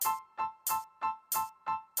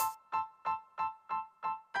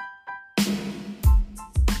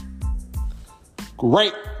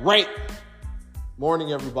Great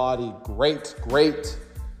morning, everybody. Great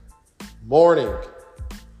morning.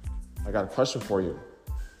 I got a question for you.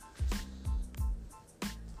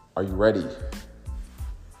 Are you ready?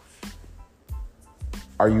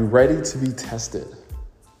 Are you ready to be tested?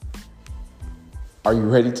 Are you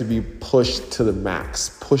ready to be pushed to the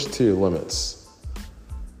max, pushed to your limits?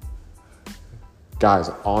 Guys,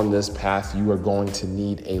 on this path, you are going to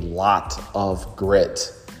need a lot of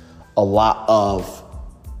grit, a lot of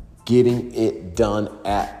getting it done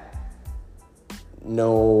at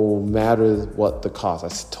no matter what the cost.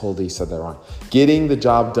 I totally said that wrong. Getting the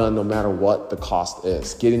job done no matter what the cost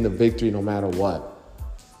is. Getting the victory no matter what.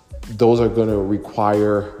 Those are going to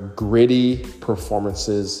require gritty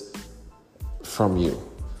performances from you.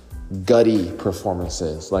 Gutty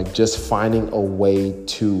performances. Like just finding a way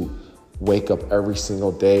to wake up every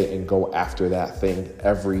single day and go after that thing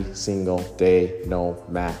every single day, no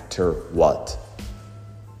matter what.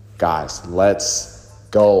 Guys, let's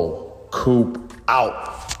go. Coop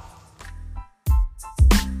out.